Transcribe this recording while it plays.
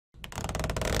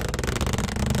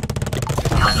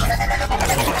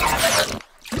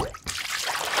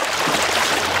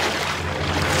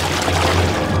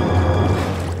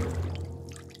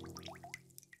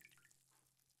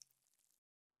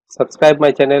subscribe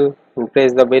my channel and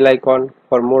press the bell icon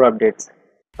for more updates.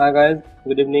 Hi guys,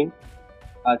 good evening.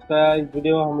 आज का इस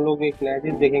video में हम लोग एक नया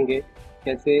चीज़ देखेंगे।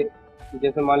 कैसे,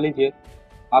 जैसे मान लीजिए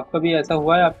आपका भी ऐसा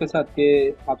हुआ है आपके साथ कि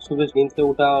आप सुबह नींद से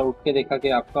उठा और उठ के देखा कि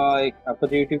आपका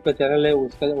जो यूट्यूब का चैनल है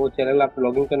उसका वो चैनल आप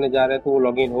लॉगिन करने जा रहे हैं तो वो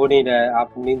लॉगिन हो नहीं रहा है।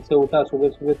 आप नींद से उठा सुबह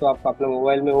सुबह तो आप अपने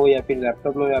मोबाइल में हो या फिर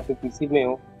लैपटॉप में हो या फिर पीसी में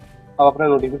हो, आप अपना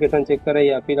नोटिफिकेशन चेक करें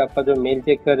या फिर आपका जो मेल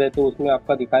चेक कर रहे हैं तो उसमें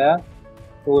आपका दिखाया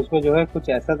तो उसमें जो है कुछ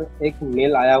ऐसा एक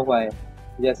मेल आया हुआ है।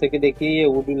 जैसे कि देखिए, ये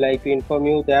would you like to inform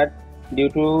you that due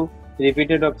to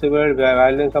repeated of several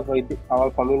violations of our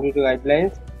community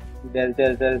guidelines,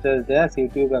 this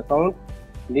YouTube account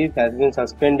this has been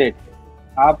suspended।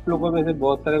 आप लोगों में से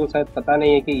बहुत सारे को शायद पता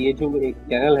नहीं है कि ये जो एक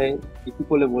चैनल है इसी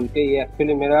को ले बोल के, ये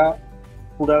एक्चुअली मेरा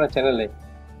पुराना चैनल है।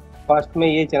 फर्स्ट में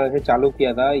ये चैनल से चालू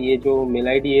किया था। ये जो मेल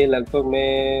आईडी है लगभग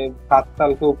मैं 7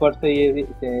 साल के ऊपर से ये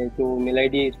जो मेल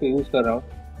आईडी है इसको यूज़ कर रहा हूँ।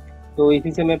 तो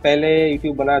इसी से मैं पहले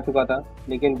यूट्यूब बना चुका था,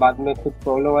 लेकिन बाद में कुछ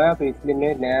प्रॉब्लम आया तो इसलिए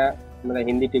मैं नया मेरा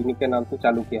हिंदी टेक्निक के नाम से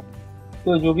चालू किया।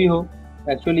 तो जो भी हो,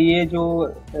 एक्चुअली ये जो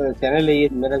चैनल है ये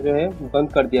मेरा जो है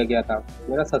बंद कर दिया गया था,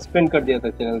 मेरा सस्पेंड कर दिया था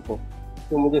चैनल को।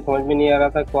 तो मुझे समझ में नहीं आ रहा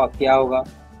था क्या होगा।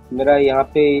 मेरा यहाँ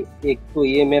पे एक तो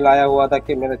ये मेल आया हुआ था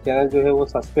कि मेरा चैनल जो है वो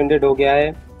सस्पेंडेड हो गया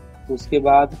है। उसके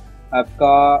बाद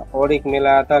आपका और एक मेल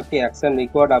आया था कि एक्शन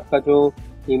रिकॉर्ड, आपका जो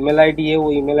ईमेल आईडी है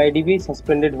वो ईमेल आईडी भी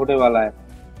सस्पेंडेड होने वाला है।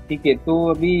 ठीक है, तो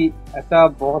अभी ऐसा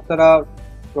बहुत सारा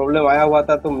प्रॉब्लम आया हुआ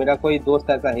था। तो मेरा कोई दोस्त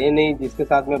ऐसा है नहीं जिसके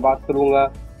साथ मैं बात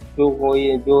करूंगा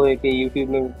जो है कि यूट्यूब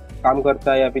में काम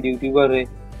करता है या फिर यूट्यूबर है।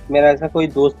 मेरा ऐसा कोई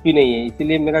दोस्त भी नहीं है,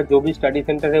 इसीलिए मेरा जो भी स्टडी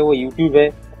सेंटर है वो यूट्यूब है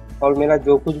और मेरा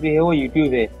जो कुछ भी है वो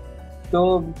यूट्यूब है।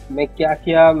 तो मैं क्या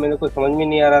किया मेरे को समझ में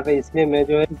नहीं आ रहा था, इसलिए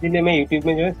मैं यूट्यूब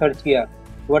में जो है सर्च किया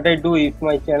what I do if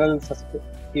my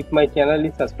channel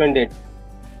is suspended.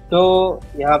 तो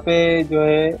यहाँ पे जो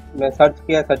है मैं सर्च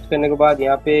किया। सर्च करने के बाद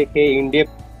यहाँ पे कि इंडिया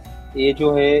ये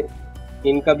जो है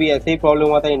इनका भी ऐसे ही प्रॉब्लम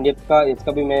हुआ था इंडियप्स का।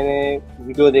 इसका भी मैंने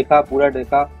वीडियो देखा, पूरा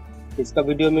देखा। इसका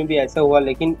वीडियो में भी ऐसा हुआ,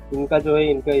 लेकिन इनका जो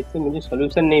है इससे मुझे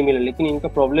सोल्यूशन नहीं मिला। लेकिन इनका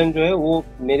प्रॉब्लम जो है वो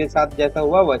मेरे साथ जैसा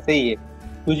हुआ वैसे ही है,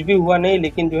 कुछ भी हुआ नहीं,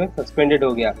 लेकिन जो है सस्पेंडेड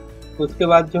हो गया। उसके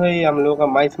बाद जो है हम लोगों का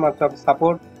माई स्मार्ट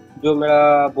सपोर्ट जो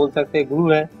मेरा बोल सकते हैं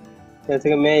गुरु है, जैसे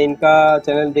कि मैं इनका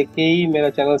चैनल देख के ही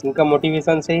इनका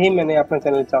मोटिवेशन से ही मैंने अपना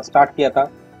चैनल स्टार्ट किया था।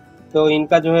 तो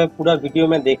इनका जो है पूरा वीडियो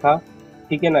मैं देखा,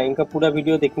 ठीक है ना। इनका पूरा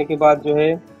वीडियो देखने के बाद जो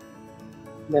है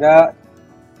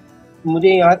मुझे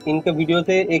यहाँ इनके वीडियो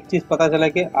से एक चीज़ पता चला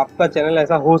कि आपका चैनल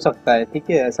ऐसा हो सकता है, ठीक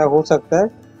है, ऐसा हो सकता है,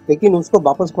 लेकिन उसको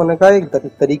वापस करने का एक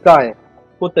तरीका है।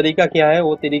 वो तरीका क्या है?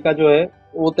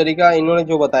 वो तरीका इन्होंने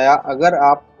जो बताया, अगर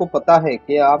आपको पता है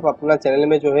कि आप अपना चैनल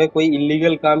में जो है कोई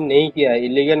इलीगल काम नहीं किया है,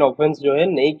 इलीगल ऑफेंस जो है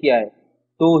नहीं किया है,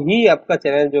 तो ही आपका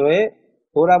चैनल जो है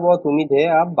थोड़ा बहुत उम्मीद है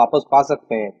आप वापस पा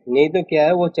सकते हैं। नहीं तो क्या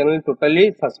है, वो चैनल टोटली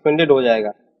सस्पेंडेड हो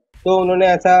जाएगा। तो उन्होंने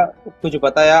ऐसा कुछ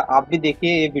बताया। आप भी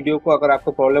देखिए ये वीडियो को, अगर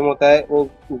आपको प्रॉब्लम होता है। वो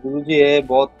गुरुजी है,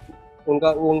 बहुत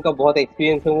उनका बहुत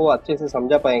एक्सपीरियंस है, वो अच्छे से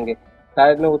समझा पाएंगे।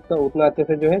 शायद मैं उतना अच्छे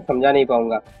से जो है समझा नहीं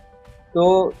पाऊंगा।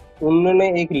 तो उन्होंने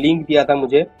एक लिंक दिया था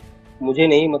मुझे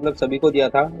नहीं, मतलब सभी को दिया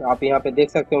था। आप यहाँ पे देख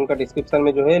सकते हैं, उनका डिस्क्रिप्शन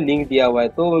में जो है लिंक दिया हुआ है।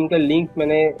 तो उनके लिंक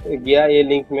मैंने गया, ये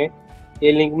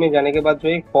लिंक में जाने के बाद जो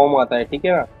एक फॉर्म आता है, ठीक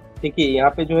है ना। ठीक है, यहाँ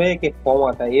पे जो है एक फॉर्म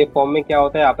आता है। ये फॉर्म में क्या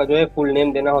होता है, आपका जो है फुल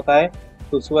नेम देना होता है।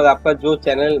 तो उसके बाद आपका जो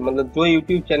चैनल, मतलब जो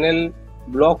यूट्यूब चैनल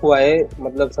ब्लॉक हुआ है,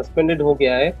 मतलब सस्पेंडेड हो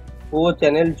गया है, वो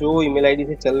चैनल जो ईमेल आईडी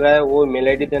से चल रहा है वो मेल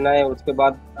आईडी देना है। उसके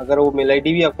बाद अगर वो मेल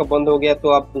आईडी भी आपका बंद हो गया तो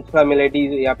आप दूसरा मेल आईडी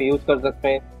यहाँ पे यूज़ कर सकते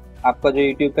हैं। आपका जो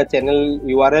यूट्यूब का चैनल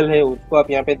URL है उसको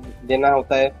आप यहाँ पे देना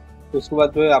होता है। उसके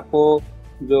बाद जो है आपको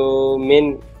जो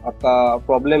मेन आपका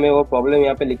प्रॉब्लम है वो प्रॉब्लम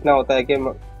यहाँ पे लिखना होता है कि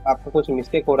आपका कुछ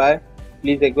मिस्टेक हो रहा है,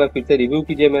 प्लीज़ एक बार फिर से रिव्यू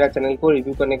कीजिए मेरा चैनल को।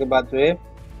 रिव्यू करने के बाद जो है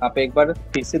आप एक बार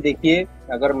फिर से देखिए,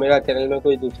 अगर मेरा चैनल में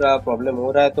कोई दूसरा प्रॉब्लम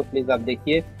हो रहा है तो प्लीज़ आप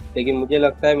देखिए। लेकिन मुझे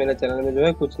लगता है मेरा चैनल में जो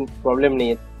है कुछ प्रॉब्लम नहीं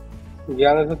है।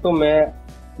 जाने से तो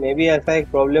मैं भी ऐसा एक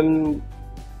प्रॉब्लम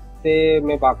से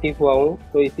मैं वाकिफ़ हुआ हूँ,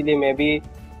 तो इसीलिए मैं भी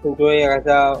जो है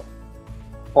ऐसा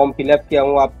फॉर्म फिलअप किया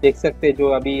हूँ। आप देख सकते हैं, जो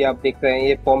अभी आप देख रहे हैं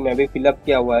ये फॉर्म मैं भी फिलअप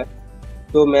किया हुआ है।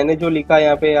 तो मैंने जो लिखा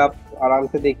यहाँ पे आप आराम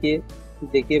से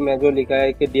देखिए मैं जो लिखा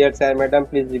है कि dear sir madam,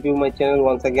 please review my channel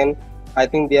once again. I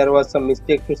think there was some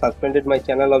mistake to suspended my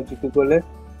channel of tutorial.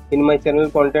 In my channel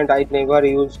content, I never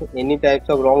use any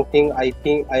types of wrong thing. I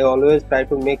think I always try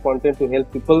to make content to help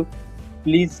people.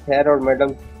 Please, sir or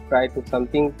madam, try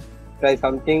something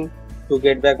to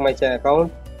get back my channel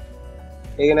account.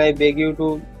 Again, I beg you to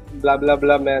blah blah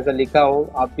blah। मैं ऐसा लिखा हूँ,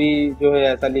 आप भी जो है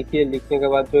ऐसा लिखिए। लिखने के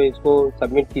बाद जो इसको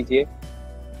सबमिट कीजिए।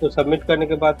 तो सबमिट करने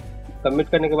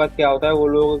के बाद क्या होता है, वो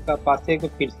लोगों का पास से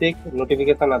फिर से एक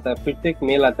नोटिफिकेशन आता है, फिर से एक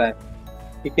मेल आता है।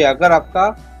 ठीक है, अगर आपका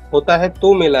होता है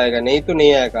तो मेल आएगा, नहीं तो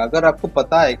नहीं आएगा। अगर आपको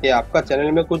पता है कि आपका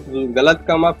चैनल में कुछ गलत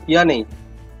काम आप किया नहीं,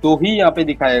 तो ही यहाँ पे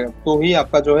दिखाएगा, तो ही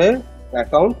आपका जो है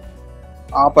अकाउंट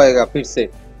आ पाएगा, फिर से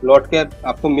लौट के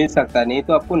आपको मिल सकता है, नहीं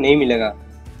तो आपको नहीं मिलेगा।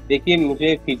 देखिए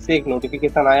मुझे फिर से एक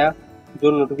नोटिफिकेशन आया,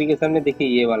 जो नोटिफिकेशन में देखिए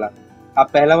ये वाला, आप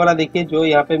पहला वाला देखिए जो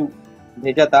यहाँ पे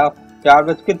भेजा था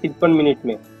 4:53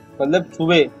 में, मतलब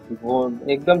सुबह, वो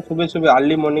एकदम सुबह सुबह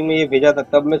अर्ली मॉर्निंग में ये भेजा था।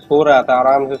 तब मैं सो रहा था,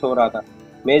 आराम से सो रहा था।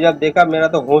 मैं जब देखा मेरा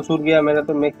तो होश उड़ गया, मेरा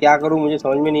तो मैं क्या करूं मुझे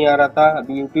समझ में नहीं आ रहा था।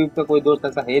 अभी यूट्यूब का कोई दोस्त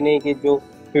ऐसा है नहीं कि जो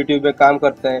यूट्यूब पे काम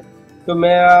करते हैं, तो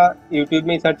मैं यूट्यूब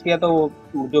में सर्च किया तो वो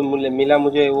जो मिला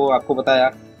मुझे वो आपको बताया।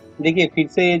 देखिए फिर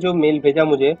से ये जो मेल भेजा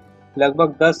मुझे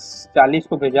लगभग 10:40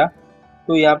 को भेजा,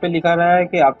 तो यहाँ पे लिखा रहा है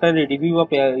कि after review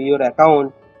of your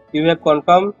account you have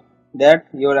confirm that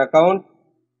your account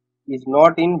is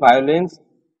not in violence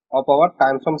of our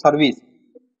terms of service.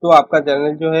 तो आपका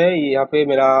चैनल जो है यहाँ पे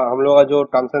मेरा हम लोग का जो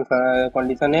टर्म्स एंड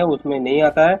कंडीशन है उसमें नहीं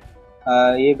आता है।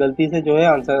 ये गलती से जो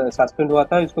है सस्पेंड हुआ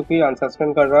था, इसको फिर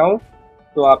अनसस्पेंड कर रहा हूँ।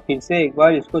 तो आप फिर से एक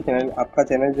बार इसको चैनल, आपका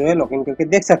चैनल जो है लॉगिन करके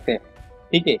देख सकते हैं,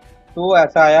 ठीक है। तो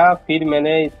ऐसा आया, फिर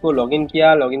मैंने इसको लॉगिन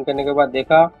किया। लॉगिन करने के बाद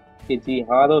देखा कि जी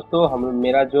हाँ दोस्तों, हम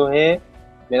मेरा जो है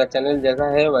मेरा चैनल जैसा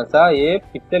है वैसा ये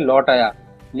फिर से लौट आया।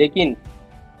 लेकिन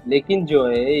लेकिन जो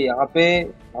है यहाँ पे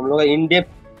हम लोग का इन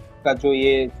डेप्थ का जो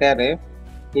ये सर है,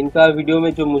 इनका वीडियो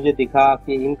में जो मुझे दिखा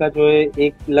कि इनका जो है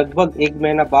एक लगभग 1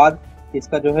 महीना बाद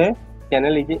इसका जो है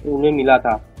चैनल उन्हें मिला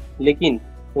था। लेकिन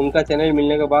उनका चैनल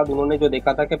मिलने के बाद उन्होंने जो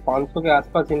देखा था कि 500 के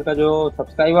आसपास इनका जो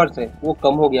सब्सक्राइबर्स है वो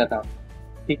कम हो गया था,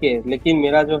 ठीक है। लेकिन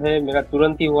मेरा जो है मेरा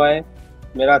तुरंत ही हुआ है,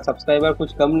 मेरा सब्सक्राइबर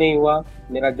कुछ कम नहीं हुआ,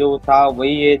 मेरा जो था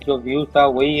वही है, जो व्यूज था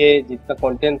वही है, जितना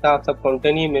कंटेंट था सब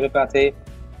कंटेंट ही मेरे पास है।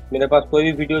 मेरे पास कोई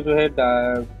भी वीडियो जो है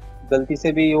गलती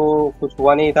से भी वो कुछ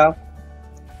हुआ नहीं था।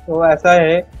 तो ऐसा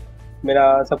है,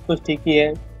 मेरा सब कुछ ठीक ही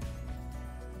है।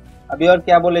 अभी और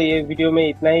क्या बोले, ये वीडियो में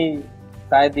इतना ही।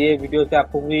 शायद ये वीडियो से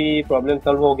आपको भी प्रॉब्लम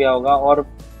सॉल्व हो गया होगा। और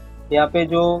यहाँ पे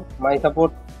जो माई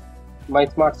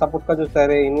स्मार्ट सपोर्ट का जो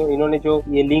सर है, इन्होंने जो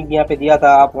ये लिंक यहाँ पे दिया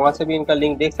था, आप वहाँ से भी इनका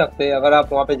लिंक देख सकते हैं। अगर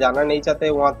आप वहाँ पे जाना नहीं चाहते,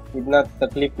 वहाँ इतना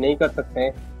तकलीफ नहीं कर सकते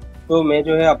हैं, तो मैं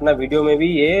जो है अपना वीडियो में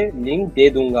भी ये लिंक दे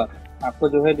दूंगा। आपको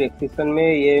जो है डिस्क्रिप्शन में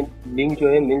ये लिंक जो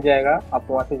है मिल जाएगा, आप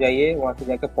वहाँ से जाइए, वहाँ से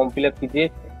जाकर फॉर्म फिलअप कीजिए।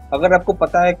 अगर आपको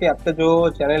पता है कि आपका जो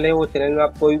चैनल है वो चैनल में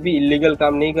आप कोई भी इलीगल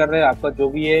काम नहीं कर रहे हैं, आपका जो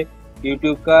भी है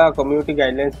यूट्यूब का कम्युनिटी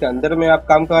गाइडलाइंस के अंदर में आप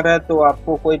काम कर रहे हैं, तो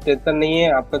आपको कोई टेंशन नहीं है,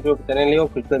 आपका जो चैनल है वो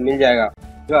फिर से मिल जाएगा।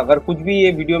 तो अगर कुछ भी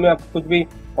ये वीडियो में आपको कुछ भी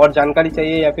और जानकारी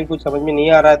चाहिए या फिर कुछ समझ में नहीं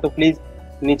आ रहा है, तो प्लीज़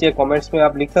नीचे कमेंट्स में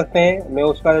आप लिख सकते हैं, मैं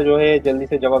उसका जो है जल्दी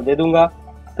से जवाब दे दूंगा।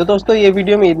 तो दोस्तों ये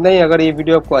वीडियो में इतना ही। अगर ये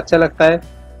वीडियो आपको अच्छा लगता है,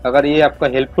 अगर ये आपका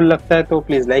हेल्पफुल लगता है, तो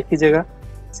प्लीज़ लाइक कीजिएगा,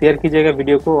 शेयर कीजिएगा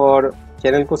वीडियो को, और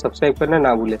चैनल को सब्सक्राइब करना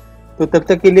ना भूलें। तो तब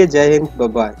तक के लिए जय हिंद, बाय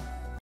बाय।